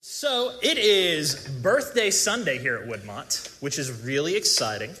So it is birthday Sunday here at Woodmont, which is really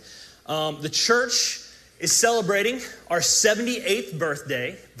exciting. The church is celebrating our 78th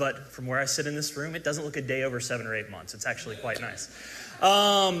birthday, but from where I sit in this room, it doesn't look a day over 7 or 8 months. It's actually quite nice.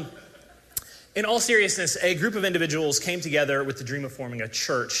 In all seriousness, a group of individuals came together with the dream of forming a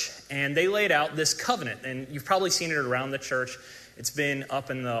church, and they laid out this covenant, and you've probably seen it around the church. It's been up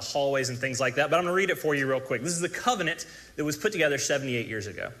in the hallways and things like that, but I'm going to read it for you real quick. This is the covenant that was put together 78 years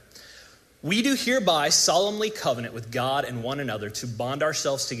ago. We do hereby solemnly covenant with God and one another to bond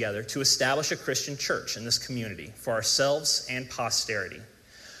ourselves together to establish a Christian church in this community for ourselves and posterity.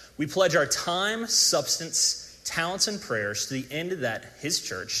 We pledge our time, substance, talents, and prayers to the end that his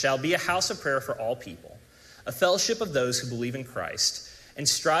church shall be a house of prayer for all people, a fellowship of those who believe in Christ and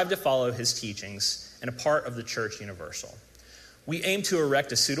strive to follow his teachings, and a part of the church universal. We aim to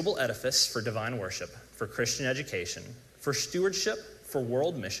erect a suitable edifice for divine worship, for Christian education, for stewardship, for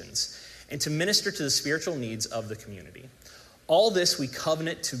world missions, and to minister to the spiritual needs of the community. All this we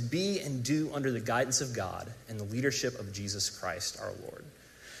covenant to be and do under the guidance of God and the leadership of Jesus Christ our Lord.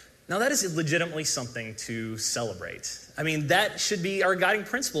 Now that is legitimately something to celebrate. I mean, that should be our guiding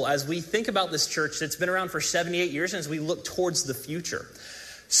principle as we think about this church that's been around for 78 years and as we look towards the future.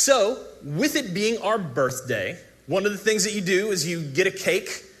 So, with it being our birthday, one of the things that you do is you get a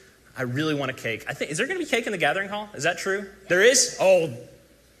cake. I really want a cake. Is there going to be cake in the gathering hall? Is that true? There is? Oh,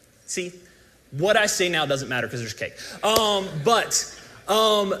 see, what I say now doesn't matter because there's cake.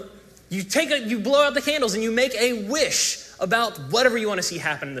 You blow out the candles and you make a wish about whatever you want to see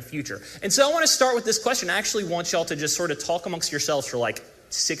happen in the future. And so I want to start with this question. I actually want y'all to just sort of talk amongst yourselves for like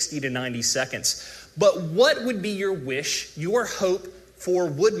 60 to 90 seconds. But what would be your wish, your hope for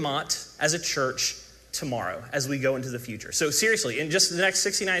Woodmont as a church tomorrow as we go into the future? So seriously, in just the next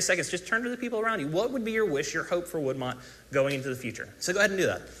 60, 90 seconds, just turn to the people around you. What would be your wish, your hope for Woodmont going into the future? So go ahead and do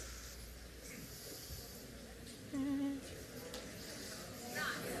that.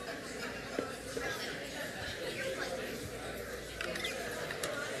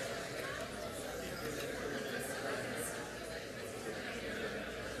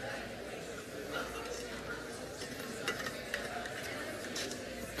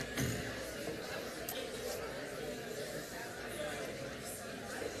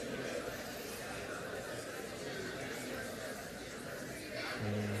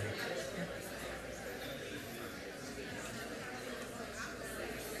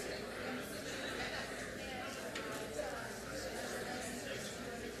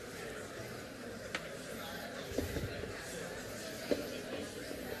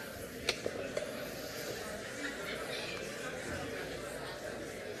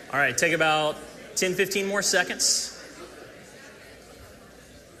 All right, take about 10, 15 more seconds.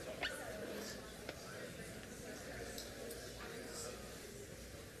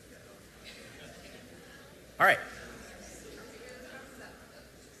 All right.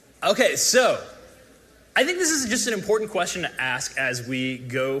 Okay, so I think this is just an important question to ask as we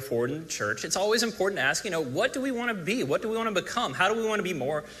go forward in the church. It's always important to ask, what do we want to be? What do we want to become? How do we want to be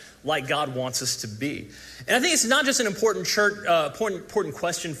more like God wants us to be? And I think it's not just an important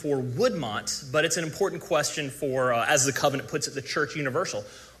question for Woodmont, but it's an important question for, as the covenant puts it, the church universal,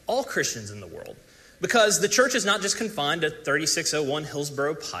 all Christians in the world. Because the church is not just confined to 3601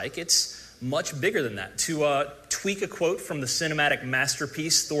 Hillsborough Pike. It's much bigger than that. To tweak a quote from the cinematic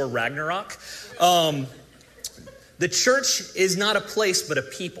masterpiece Thor Ragnarok, the church is not a place, but a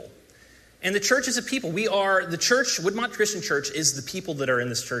people. And the church is a people. The church, Woodmont Christian Church, is the people that are in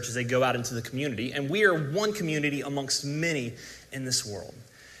this church as they go out into the community. And we are one community amongst many in this world.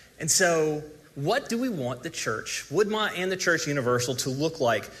 And so, what do we want the church, Woodmont and the Church Universal, to look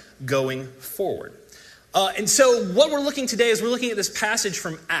like going forward? And so, what we're looking today is we're looking at this passage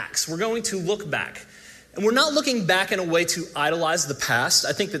from Acts. We're going to look back. And we're not looking back in a way to idolize the past.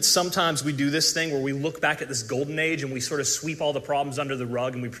 I think that sometimes we do this thing where we look back at this golden age and we sort of sweep all the problems under the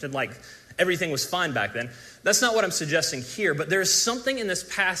rug and we pretend like everything was fine back then. That's not what I'm suggesting here, but there's something in this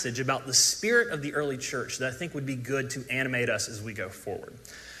passage about the spirit of the early church that I think would be good to animate us as we go forward.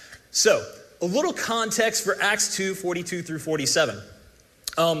 So, a little context for Acts 2, 42 through 47.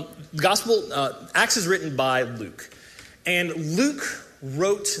 Acts is written by Luke. And Luke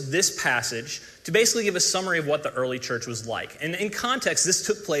wrote this passage to basically give a summary of what the early church was like. And in context, this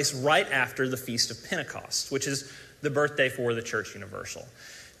took place right after the Feast of Pentecost, which is the birthday for the Church Universal.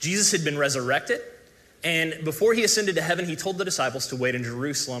 Jesus had been resurrected, and before he ascended to heaven, he told the disciples to wait in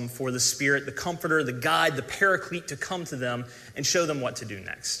Jerusalem for the Spirit, the Comforter, the Guide, the Paraclete to come to them and show them what to do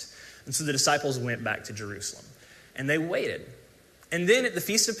next. And so the disciples went back to Jerusalem, and they waited. And then at the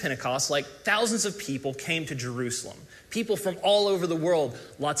Feast of Pentecost, thousands of people came to Jerusalem People from all over the world,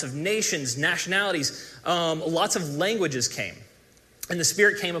 lots of nations, nationalities, lots of languages came. And the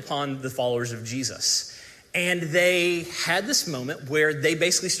Spirit came upon the followers of Jesus. And they had this moment where they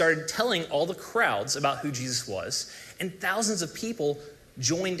basically started telling all the crowds about who Jesus was. And thousands of people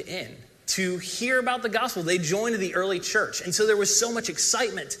joined in to hear about the gospel. They joined the early church. And so there was so much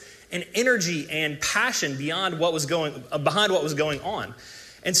excitement and energy and passion behind what was going on.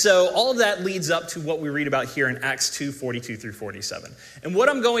 And so all of that leads up to what we read about here in Acts 2:42 through 47. And what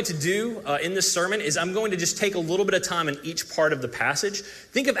I'm going to do in this sermon is I'm going to just take a little bit of time in each part of the passage.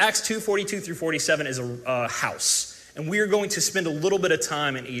 Think of Acts 2:42 through 47 as a house. And we are going to spend a little bit of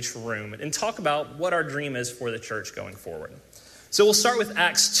time in each room and talk about what our dream is for the church going forward. So we'll start with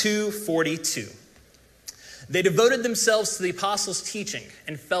Acts 2:42. They devoted themselves to the apostles' teaching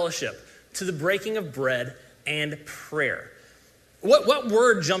and fellowship, to the breaking of bread and prayer. What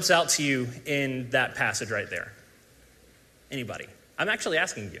word jumps out to you in that passage right there? Anybody? I'm actually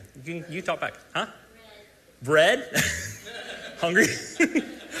asking you. You talk back. Huh? Bread? Hungry?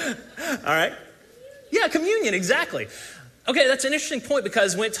 All right. Yeah, communion, exactly. Okay, that's an interesting point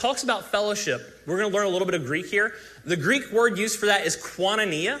because when it talks about fellowship, we're going to learn a little bit of Greek here. The Greek word used for that is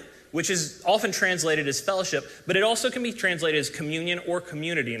koinonia, which is often translated as fellowship, but it also can be translated as communion or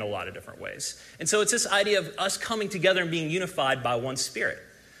community in a lot of different ways. And so it's this idea of us coming together and being unified by one Spirit.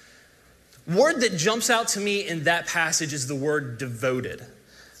 Word that jumps out to me in that passage is the word devoted.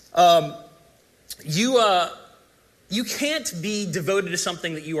 You can't be devoted to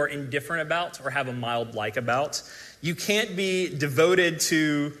something that you are indifferent about or have a mild like about. You can't be devoted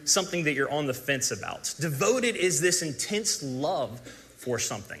to something that you're on the fence about. Devoted is this intense love for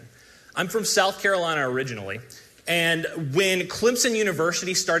something. I'm from South Carolina originally, and when Clemson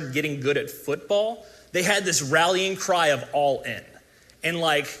University started getting good at football, they had this rallying cry of all in. And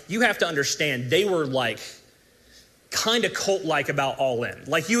you have to understand, they were kind of cult-like about all in.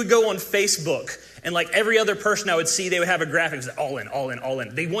 You would go on Facebook, and every other person I would see, they would have a graphic that said all in, all in, all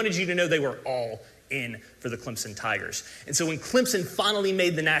in. They wanted you to know they were all in for the Clemson Tigers. And so when Clemson finally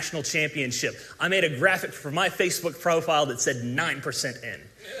made the national championship, I made a graphic for my Facebook profile that said 9% in.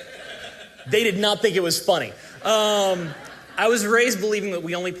 They did not think it was funny. I was raised believing that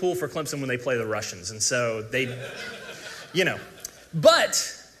we only pull for Clemson when they play the Russians. And so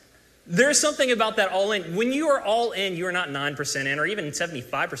But there's something about that all in. When you are all in, you are not 9% in or even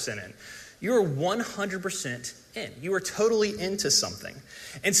 75% in. You are 100% in. You are totally into something.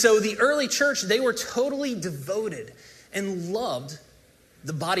 And so the early church, they were totally devoted and loved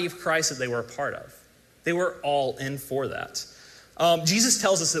the body of Christ that they were a part of. They were all in for that. Jesus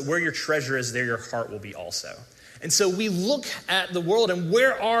tells us that where your treasure is, there your heart will be also. And so we look at the world and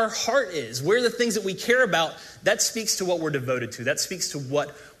where our heart is, where the things that we care about, that speaks to what we're devoted to. That speaks to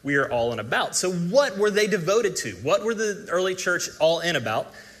what we are all in about. So what were they devoted to? What were the early church all in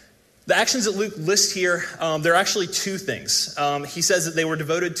about? The actions that Luke lists here, there are actually two things. He says that they were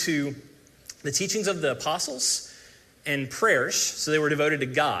devoted to the teachings of the apostles and prayers, so they were devoted to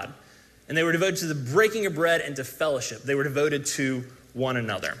God. And they were devoted to the breaking of bread and to fellowship. They were devoted to one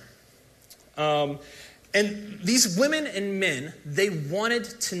another. And these women and men, they wanted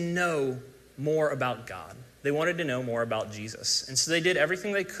to know more about God. They wanted to know more about Jesus. And so they did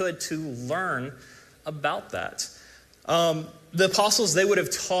everything they could to learn about that. The apostles, they would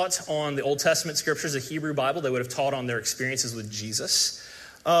have taught on the Old Testament scriptures, the Hebrew Bible. They would have taught on their experiences with Jesus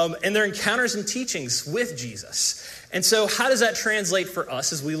and their encounters and teachings with Jesus. And so how does that translate for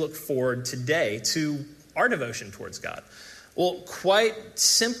us as we look forward today to our devotion towards God? Well, quite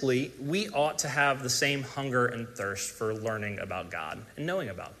simply, we ought to have the same hunger and thirst for learning about God and knowing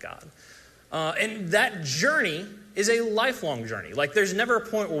about God. And that journey is a lifelong journey. There's never a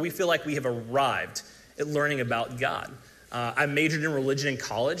point where we feel like we have arrived at learning about God. I majored in religion in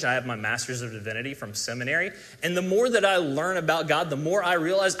college. I have my master's of divinity from seminary. And the more that I learn about God, the more I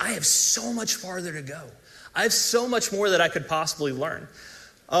realize I have so much farther to go. I have so much more that I could possibly learn.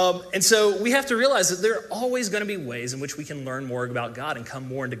 And so we have to realize that there are always going to be ways in which we can learn more about God and come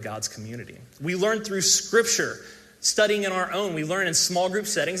more into God's community. We learn through Scripture, studying in our own. We learn in small group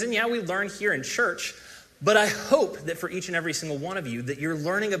settings. And yeah, we learn here in church. But I hope that for each and every single one of you, that your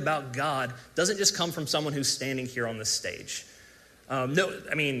learning about God doesn't just come from someone who's standing here on this stage.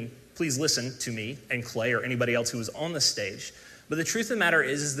 Please listen to me and Clay or anybody else who is on the stage. But the truth of the matter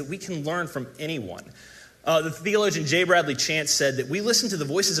is that we can learn from anyone. The theologian J. Bradley Chance said that we listen to the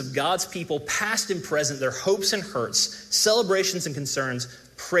voices of God's people, past and present, their hopes and hurts, celebrations and concerns,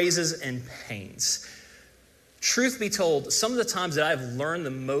 praises and pains. Truth be told, some of the times that I've learned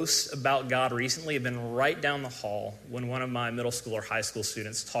the most about God recently have been right down the hall when one of my middle school or high school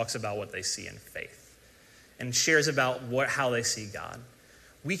students talks about what they see in faith. and shares about how they see God.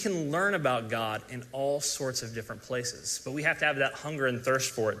 We can learn about God in all sorts of different places, but we have to have that hunger and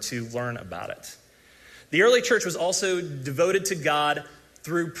thirst for it to learn about it. The early church was also devoted to God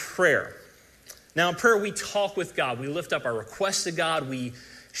through prayer. Now, in prayer, we talk with God. We lift up our requests to God. We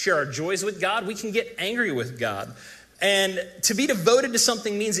share our joys with God. We can get angry with God. And to be devoted to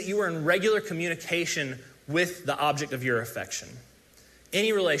something means that you are in regular communication with the object of your affection.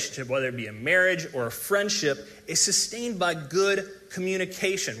 Any relationship, whether it be a marriage or a friendship, is sustained by good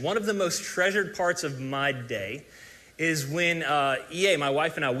communication. One of the most treasured parts of my day is when my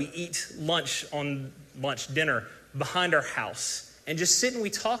wife and I, we eat dinner behind our house and just sit and we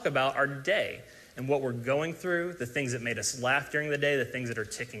talk about our day and what we're going through, the things that made us laugh during the day, the things that are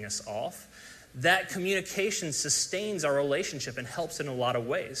ticking us off. That communication sustains our relationship and helps in a lot of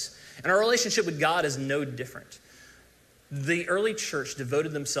ways. And our relationship with God is no different. The early church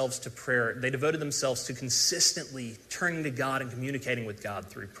devoted themselves to prayer. They devoted themselves to consistently turning to God and communicating with God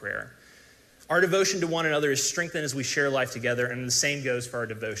through prayer. Our devotion to one another is strengthened as we share life together, and the same goes for our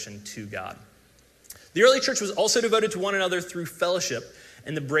devotion to God. The early church was also devoted to one another through fellowship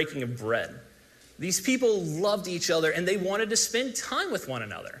and the breaking of bread. These people loved each other, and they wanted to spend time with one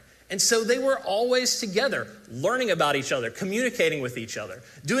another. And so they were always together, learning about each other, communicating with each other,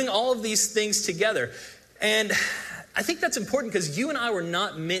 doing all of these things together. And I think that's important because you and I were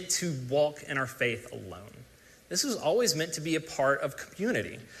not meant to walk in our faith alone. This was always meant to be a part of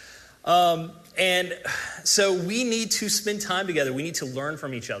community. And so we need to spend time together. We need to learn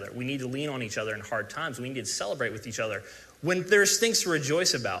from each other. We need to lean on each other in hard times. We need to celebrate with each other when there's things to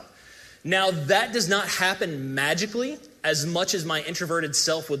rejoice about. Now, that does not happen magically as much as my introverted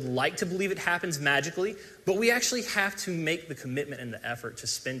self would like to believe it happens magically, but we actually have to make the commitment and the effort to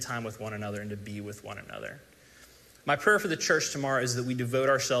spend time with one another and to be with one another. My prayer for the church tomorrow is that we devote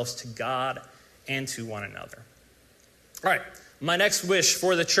ourselves to God and to one another. All right, my next wish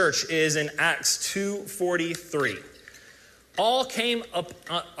for the church is in Acts 2:43. All came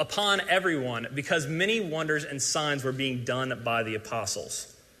upon everyone because many wonders and signs were being done by the apostles.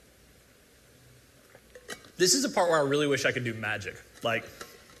 This is a part where I really wish I could do magic. Like,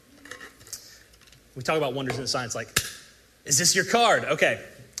 we talk about wonders and signs, like, is this your card? Okay.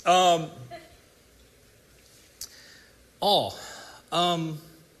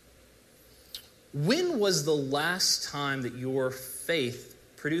 When was the last time that your faith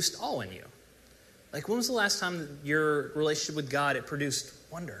produced awe in you? Like, when was the last time that your relationship with God, it produced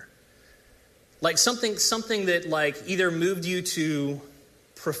wonder? Like something that like either moved you to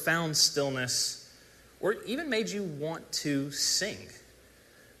profound stillness or even made you want to sing.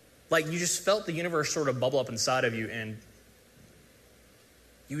 Like you just felt the universe sort of bubble up inside of you and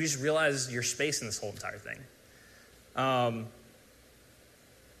you just realized your space in this whole entire thing.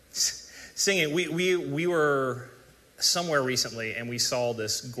 Singing, we were somewhere recently and we saw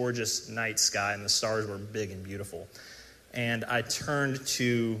this gorgeous night sky and the stars were big and beautiful. And I turned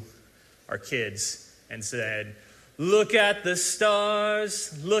to our kids and said, "Look at the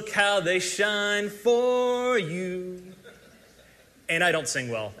stars, look how they shine for you." And I don't sing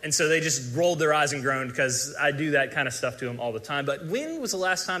well. And so they just rolled their eyes and groaned because I do that kind of stuff to them all the time. But when was the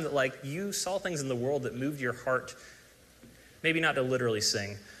last time that like you saw things in the world that moved your heart, maybe not to literally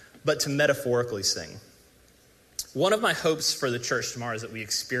sing, but to metaphorically sing? One of my hopes for the church tomorrow is that we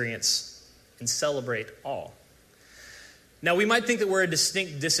experience and celebrate awe. Now, we might think that we're a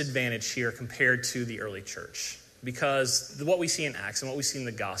distinct disadvantage here compared to the early church because what we see in Acts and what we see in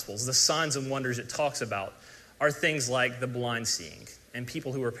the Gospels, the signs and wonders it talks about are things like the blind seeing and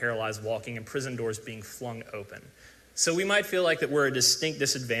people who are paralyzed walking and prison doors being flung open. So we might feel like that we're a distinct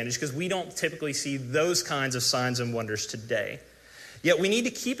disadvantage because we don't typically see those kinds of signs and wonders today. Yet we need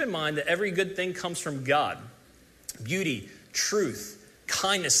to keep in mind that every good thing comes from God. Beauty, truth,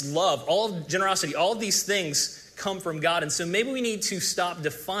 kindness, love, generosity, all of these things come from God. And so maybe we need to stop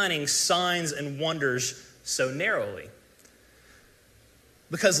defining signs and wonders so narrowly.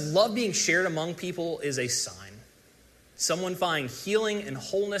 Because love being shared among people is a sign. Someone finding healing and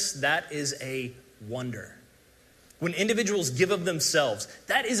wholeness, that is a wonder. When individuals give of themselves,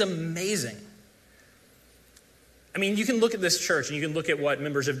 that is amazing. I mean, you can look at this church and you can look at what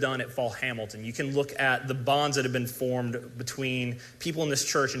members have done at Fall Hamilton. You can look at the bonds that have been formed between people in this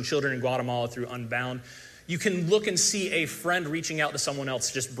church and children in Guatemala through Unbound. You can look and see a friend reaching out to someone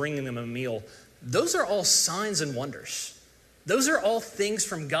else, just bringing them a meal. Those are all signs and wonders. Those are all things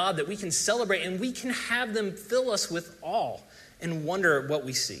from God that we can celebrate, and we can have them fill us with awe and wonder at what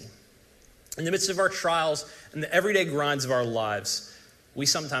we see. In the midst of our trials and the everyday grinds of our lives, we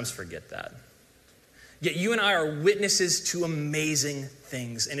sometimes forget that. Yet you and I are witnesses to amazing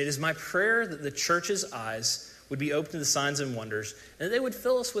things. And it is my prayer that the church's eyes would be open to the signs and wonders, and that they would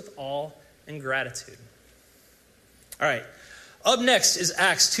fill us with awe and gratitude. All right. Up next is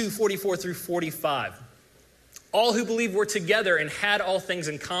Acts 2:44 through 45. All who believed were together and had all things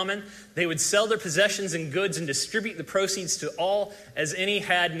in common. They would sell their possessions and goods and distribute the proceeds to all as any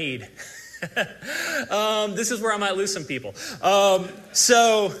had need. This is where I might lose some people.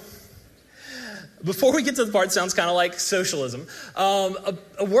 So before we get to the part that sounds kind of like socialism,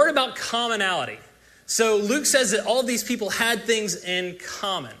 a word about commonality. So Luke says that all of these people had things in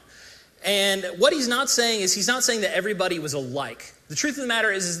common. And what he's not saying is he's not saying that everybody was alike. The truth of the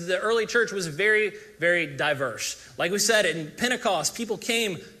matter is the early church was very, very diverse. Like we said, in Pentecost, people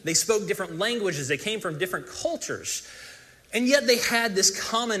came, they spoke different languages, they came from different cultures. And yet they had this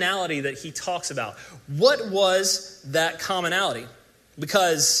commonality that he talks about. What was that commonality?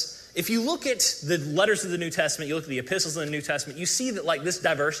 Because if you look at the letters of the New Testament, you look at the epistles of the New Testament, you see that like this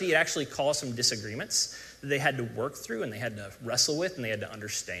diversity, it actually caused some disagreements that they had to work through and they had to wrestle with and they had to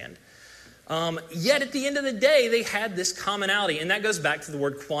understand. Yet at the end of the day, they had this commonality. And that goes back to the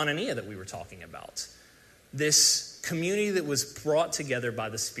word koinonia that we were talking about. This community that was brought together by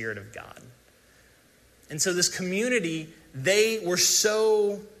the Spirit of God. And so this community, they were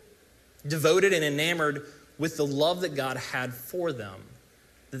so devoted and enamored with the love that God had for them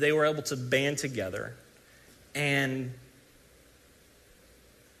that they were able to band together and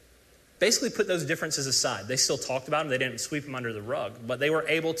basically put those differences aside. They still talked about them. They didn't sweep them under the rug, but they were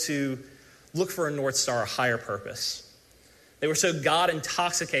able to look for a North Star, a higher purpose. They were so God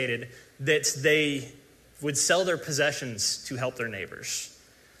intoxicated that they would sell their possessions to help their neighbors.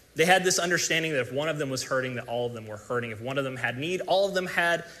 They had this understanding that if one of them was hurting, that all of them were hurting. If one of them had need, all of them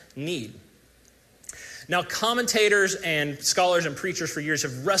had need. Now, commentators and scholars and preachers for years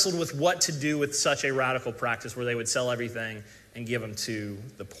have wrestled with what to do with such a radical practice where they would sell everything and give them to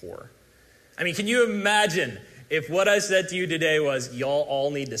the poor. I mean, can you imagine if what I said to you today was, y'all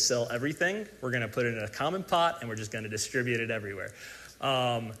all need to sell everything, we're going to put it in a common pot, and we're just going to distribute it everywhere.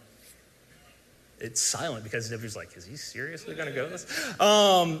 It's silent because everybody's like, is he seriously going to go with this?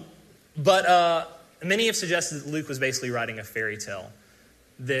 But many have suggested that Luke was basically writing a fairy tale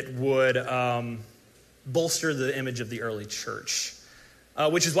that would bolster the image of the early church,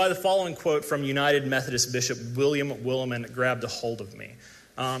 which is why the following quote from United Methodist Bishop William Willimon grabbed a hold of me.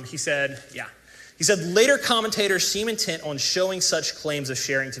 He said, later commentators seem intent on showing such claims of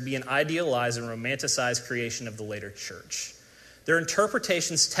sharing to be an idealized and romanticized creation of the later church. Their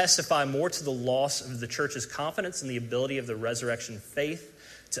interpretations testify more to the loss of the church's confidence in the ability of the resurrection faith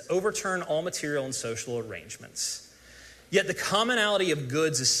to overturn all material and social arrangements. Yet the commonality of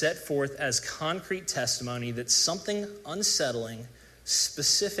goods is set forth as concrete testimony that something unsettling,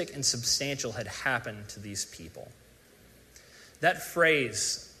 specific, and substantial had happened to these people. That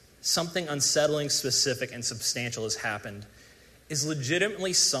phrase, something unsettling, specific, and substantial has happened, is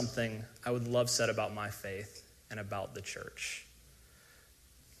legitimately something I would love said about my faith and about the church.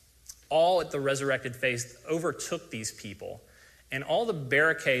 All at the resurrected faith overtook these people, and all the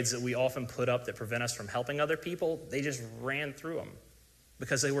barricades that we often put up that prevent us from helping other people, they just ran through them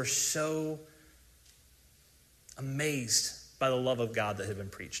because they were so amazed by the love of God that had been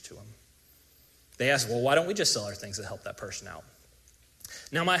preached to them. They asked, well, why don't we just sell our things to help that person out?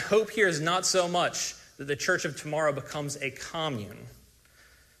 Now, my hope here is not so much that the church of tomorrow becomes a commune.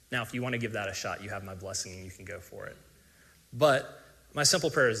 Now, if you want to give that a shot, you have my blessing and you can go for it. But my simple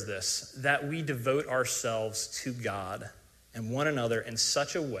prayer is this, that we devote ourselves to God and one another in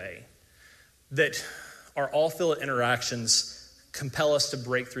such a way that our all-field interactions compel us to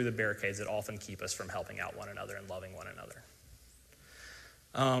break through the barricades that often keep us from helping out one another and loving one another.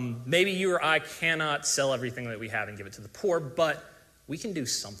 Maybe you or I cannot sell everything that we have and give it to the poor, but we can do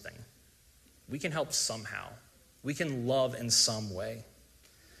something. We can help somehow. We can love in some way.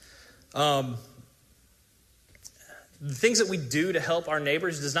 The things that we do to help our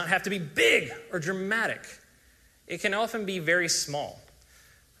neighbors does not have to be big or dramatic. It can often be very small.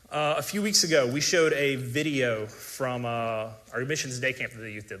 A few weeks ago, we showed a video from our missions day camp that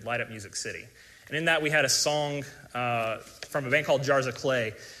the youth did, Light Up Music City. And in that, we had a song from a band called Jars of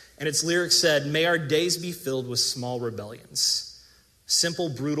Clay. And its lyrics said, "May our days be filled with small rebellions, simple,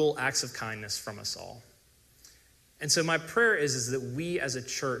 brutal acts of kindness from us all." And so my prayer is that we as a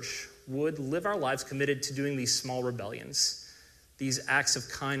church would live our lives committed to doing these small rebellions, these acts of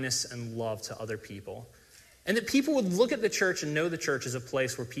kindness and love to other people. And that people would look at the church and know the church as a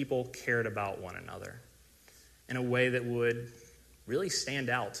place where people cared about one another in a way that would really stand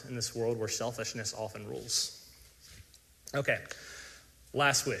out in this world where selfishness often rules. Okay,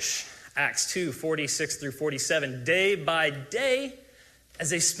 last wish. Acts 2, 46 through 47. Day by day, as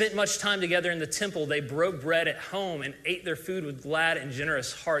they spent much time together in the temple, they broke bread at home and ate their food with glad and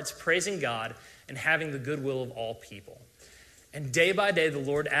generous hearts, praising God and having the goodwill of all people. And day by day, the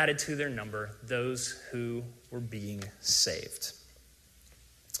Lord added to their number those who were being saved.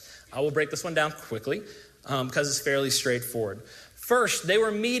 I will break this one down quickly because it's fairly straightforward. First, they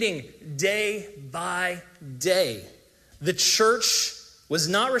were meeting day by day. The church was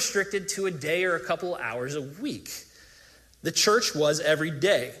not restricted to a day or a couple of hours a week. The church was every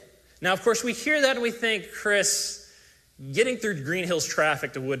day. Now, of course, we hear that and we think, Chris, getting through Green Hills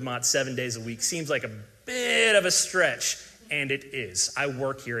traffic to Woodmont 7 days a week seems like a bit of a stretch, and it is. I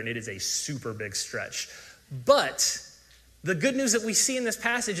work here, and it is a super big stretch. But the good news that we see in this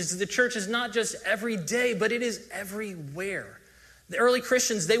passage is that the church is not just every day, but it is everywhere. The early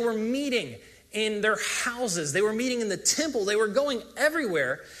Christians, they were meeting in their houses. They were meeting in the temple. They were going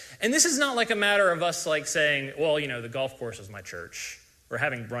everywhere. And this is not like a matter of us like saying, well, the golf course is my church, or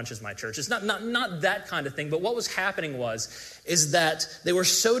having brunch is my church. It's not that kind of thing. But what was happening is that they were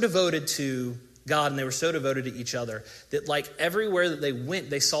so devoted to God and they were so devoted to each other that like everywhere that they went,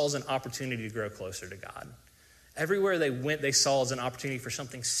 they saw as an opportunity to grow closer to God. Everywhere they went, they saw as an opportunity for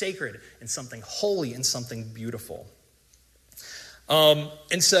something sacred and something holy and something beautiful.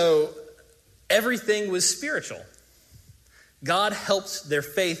 And so everything was spiritual. God helped their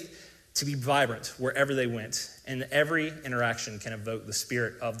faith to be vibrant wherever they went, and every interaction can evoke the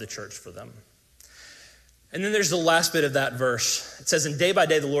spirit of the church for them. And then there's the last bit of that verse. It says, and day by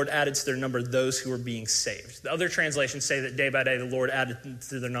day the Lord added to their number those who were being saved. The other translations say that day by day the Lord added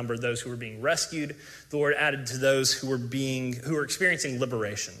to their number those who were being rescued. The Lord added to those who were experiencing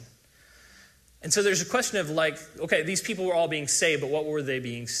liberation. And so there's a question of like, okay, these people were all being saved, but what were they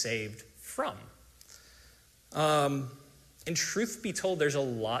being saved from? In truth be told, there's a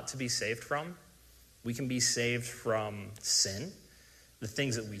lot to be saved from. We can be saved from sin, the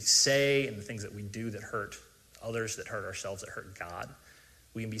things that we say and the things that we do that hurt others, that hurt ourselves, that hurt God.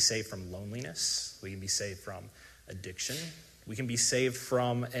 We can be saved from loneliness. We can be saved from addiction. We can be saved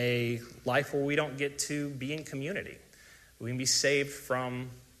from a life where we don't get to be in community. We can be saved from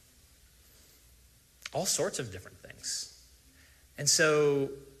all sorts of different things. And so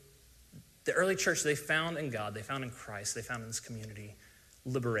the early church, they found in God, they found in Christ, they found in this community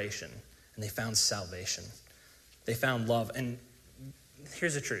liberation, and they found salvation. They found love. And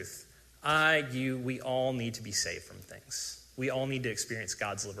here's the truth. We all need to be saved from things. We all need to experience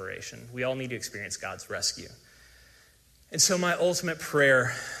God's liberation. We all need to experience God's rescue. And so my ultimate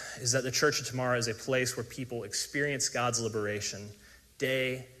prayer is that the church of tomorrow is a place where people experience God's liberation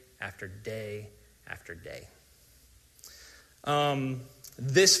day after day after day.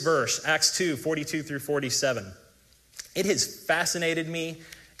 This verse, Acts 2, 42 through 47, it has fascinated me,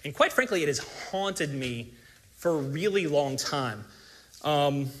 and quite frankly, it has haunted me for a really long time.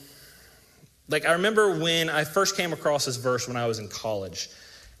 I remember when I first came across this verse when I was in college,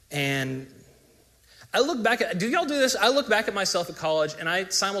 and I look back at, do y'all do this? I look back at myself at college, and I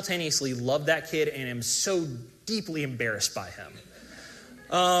simultaneously love that kid and am so deeply embarrassed by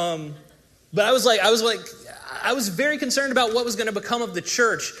him. But I was very concerned about what was going to become of the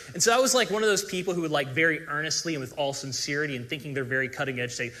church. And so I was like one of those people who would like very earnestly and with all sincerity and thinking they're very cutting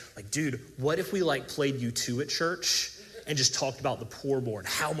edge say, like, dude, what if we like played U2 at church and just talked about the poor board?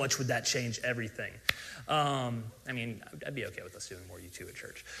 How much would that change everything? I'd be okay with us doing more U2 at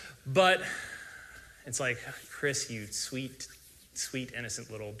church. But it's like, Chris, you sweet, sweet, innocent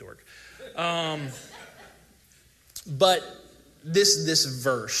little dork. But this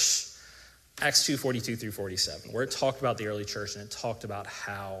verse, Acts 2, 42 through 47, where it talked about the early church and it talked about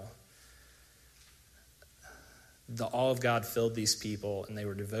how the awe of God filled these people and they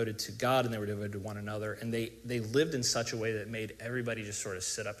were devoted to God and they were devoted to one another. And they lived in such a way that made everybody just sort of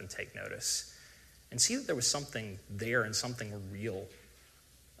sit up and take notice and see that there was something there and something real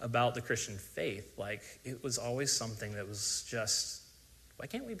about the Christian faith. Like, it was always something that was just, why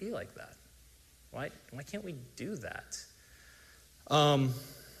can't we be like that? Why can't we do that?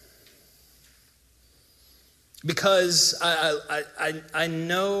 Because I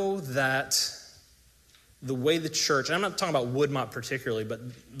know that the way the church, and I'm not talking about Woodmont particularly, but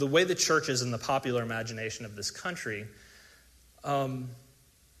the way the church is in the popular imagination of this country,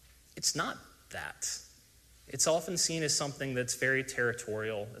 it's not that. It's often seen as something that's very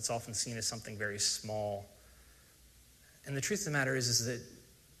territorial. It's often seen as something very small. And the truth of the matter is that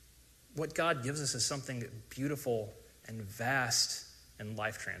what God gives us is something beautiful and vast and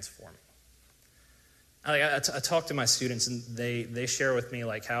life-transforming. I talk to my students and they share with me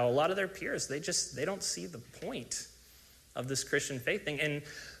like how a lot of their peers, they don't see the point of this Christian faith thing. And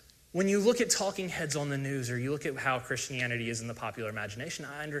When you look at talking heads on the news or you look at how Christianity is in the popular imagination,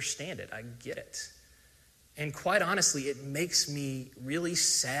 I understand it. I get it. And quite honestly, it makes me really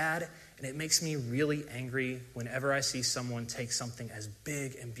sad and it makes me really angry whenever I see someone take something as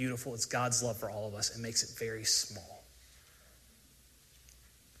big and beautiful as God's love for all of us and makes it very small.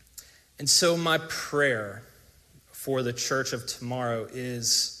 And so my prayer for the church of tomorrow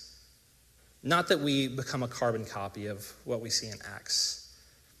is not that we become a carbon copy of what we see in Acts.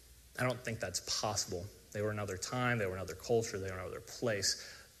 I don't think that's possible. They were another time, they were another culture, they were another place.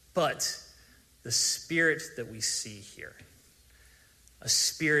 But the spirit that we see here, a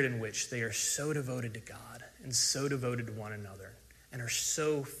spirit in which they are so devoted to God and so devoted to one another and are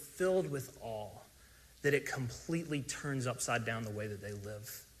so filled with awe that it completely turns upside down the way that they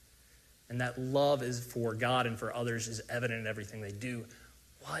live. And that love is for God and for others is evident in everything they do.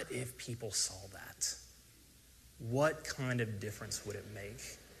 What if people saw that? What kind of difference would it make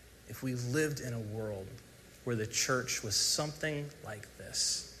if we lived in a world where the church was something like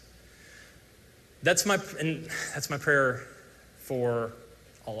this? That's my prayer for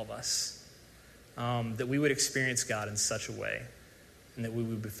all of us, that we would experience God in such a way and that we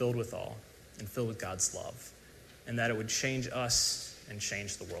would be filled with awe and filled with God's love and that it would change us and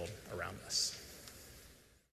change the world around us.